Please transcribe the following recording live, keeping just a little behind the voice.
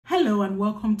Hello and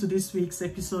welcome to this week's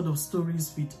episode of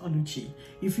Stories with Oluchi.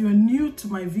 If you are new to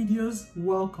my videos,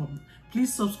 welcome.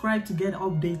 Please subscribe to get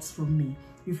updates from me.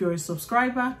 If you're a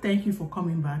subscriber, thank you for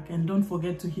coming back, and don't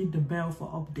forget to hit the bell for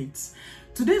updates.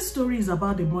 Today's story is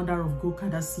about the murder of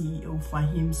GOKADA CEO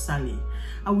Salim Faleh.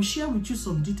 I will share with you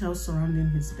some details surrounding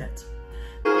his death.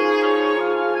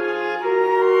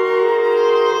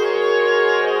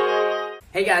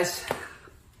 Hey guys,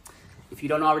 if you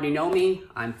don't already know me,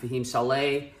 I'm Salim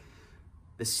Faleh,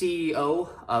 the CEO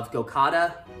of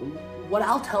GOKADA. What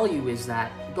I'll tell you is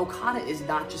that GOKADA is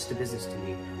not just a business to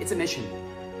me, it's a mission.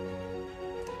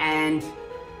 And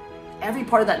every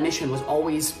part of that mission was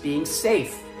always being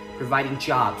safe, providing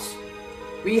jobs.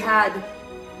 We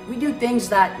do things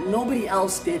that nobody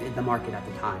else did in the market at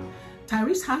the time.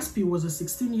 Tyrese Haspil was a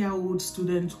 16-year-old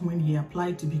student when he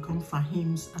applied to become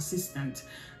Fahim's assistant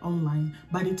online.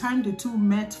 By the time the two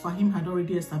met, Fahim had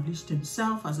already established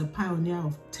himself as a pioneer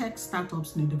of tech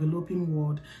startups in the developing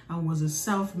world and was a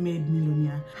self-made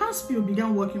millionaire. Haspil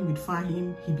began working with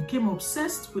Fahim. He became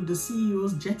obsessed with the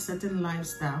CEO's jet-setting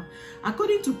lifestyle.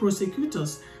 According to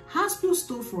prosecutors, Haspil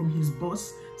stole from his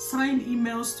boss, signed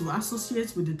emails to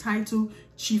associates with the title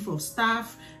Chief of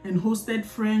Staff, and hosted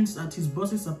friends at his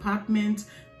boss's apartment,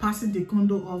 passing the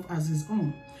condo off as his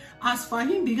own. As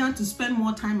Fahim began to spend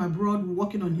more time abroad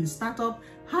working on his startup,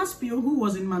 Haspil, who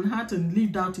was in Manhattan,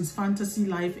 lived out his fantasy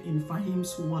life in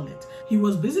Fahim's wallet. He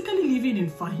was basically living in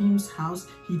Fahim's house.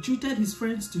 He treated his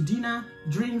friends to dinner,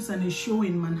 drinks, and a show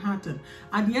in Manhattan.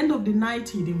 At the end of the night,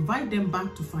 he'd invite them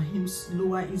back to Fahim's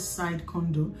Lower East Side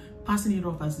condo, passing it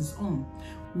off as his own.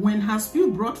 When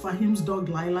Haspil brought Fahim's dog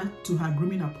Lila to her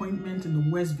grooming appointment in the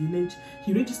West Village,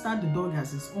 he registered the dog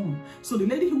as his own. So the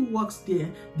lady who works there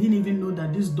didn't even know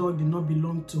that this dog did not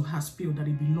belong to Haspil, that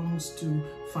it belongs to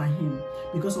Fahim,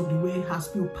 because of the way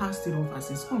Haspil passed it off as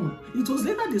his own. It was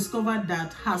later discovered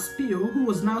that Haspil, who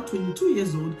was now 22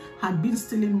 years old, had been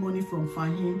stealing money from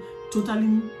Fahim,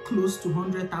 totaling close to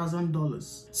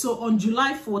 $100,000. So on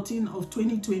July 14 of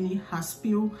 2020,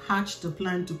 Haspil hatched a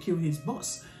plan to kill his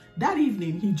boss. That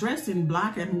evening, he dressed in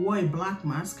black and wore a black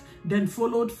mask, then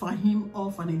followed Fahim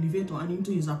off an elevator and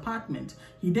into his apartment.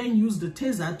 He then used the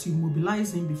taser to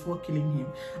immobilize him before killing him.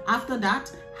 After that,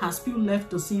 Haspil left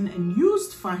the scene and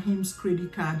used Fahim's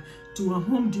credit card to a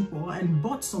Home Depot and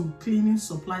bought some cleaning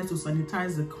supplies to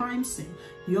sanitize the crime scene.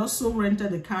 He also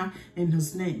rented a car in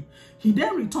his name. He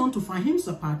then returned to Fahim's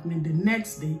apartment the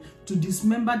next day to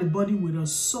dismember the body with a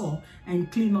saw and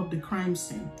clean up the crime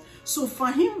scene. So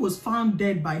Fahim was found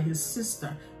dead by his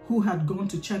sister, who had gone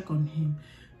to check on him.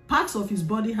 Parts of his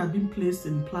body had been placed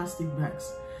in plastic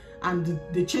bags, and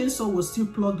the chainsaw was still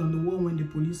plugged on the wall when the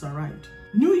police arrived.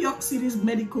 New York City's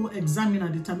medical examiner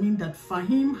determined that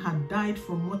Fahim had died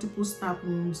from multiple stab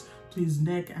wounds to his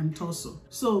neck and torso.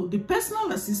 So the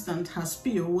personal assistant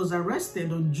Haspil was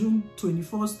arrested on June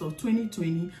 21st of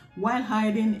 2020 while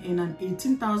hiding in an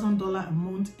 $18,000 a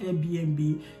month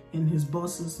Airbnb in his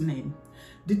boss's name.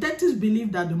 Detectives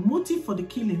believe that the motive for the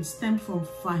killing stemmed from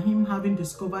Fahim having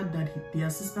discovered that the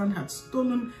assistant had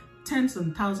stolen tens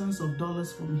and thousands of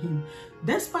dollars from him.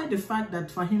 Despite the fact that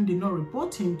Fahim did not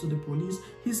report him to the police,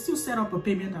 he still set up a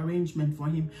payment arrangement for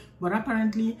him. But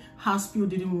apparently, Haspil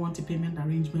didn't want a payment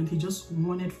arrangement. He just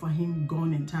wanted Fahim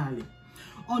gone entirely.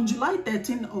 On July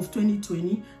 13 of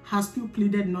 2020, Haspil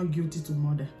pleaded not guilty to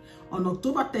murder. On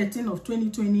October 13 of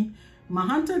 2020,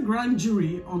 Manhattan grand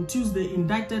jury on Tuesday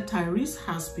indicted Tyrese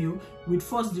Haspil with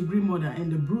first-degree murder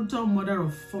and the brutal murder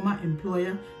of former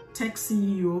employer, tech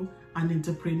CEO, and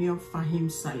entrepreneur Salim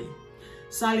Faleh.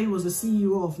 Faleh was the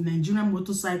CEO of Nigerian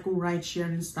motorcycle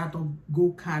ride-sharing startup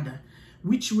GOKADA,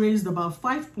 which raised about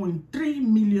 $5.3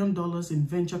 million in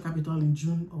venture capital in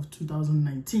June of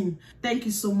 2019. Thank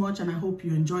you so much, and I hope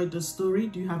you enjoyed the story.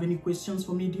 Do you have any questions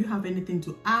for me? Do you have anything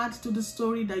to add to the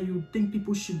story that you think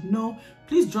people should know?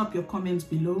 Please drop your comments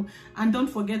below, and don't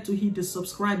forget to hit the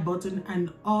subscribe button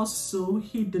and also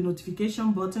hit the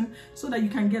notification button so that you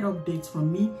can get updates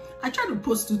from me. I try to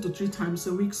post 2 to 3 times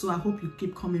a week, so I hope you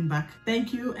keep coming back.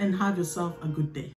 Thank you and have yourself a good day.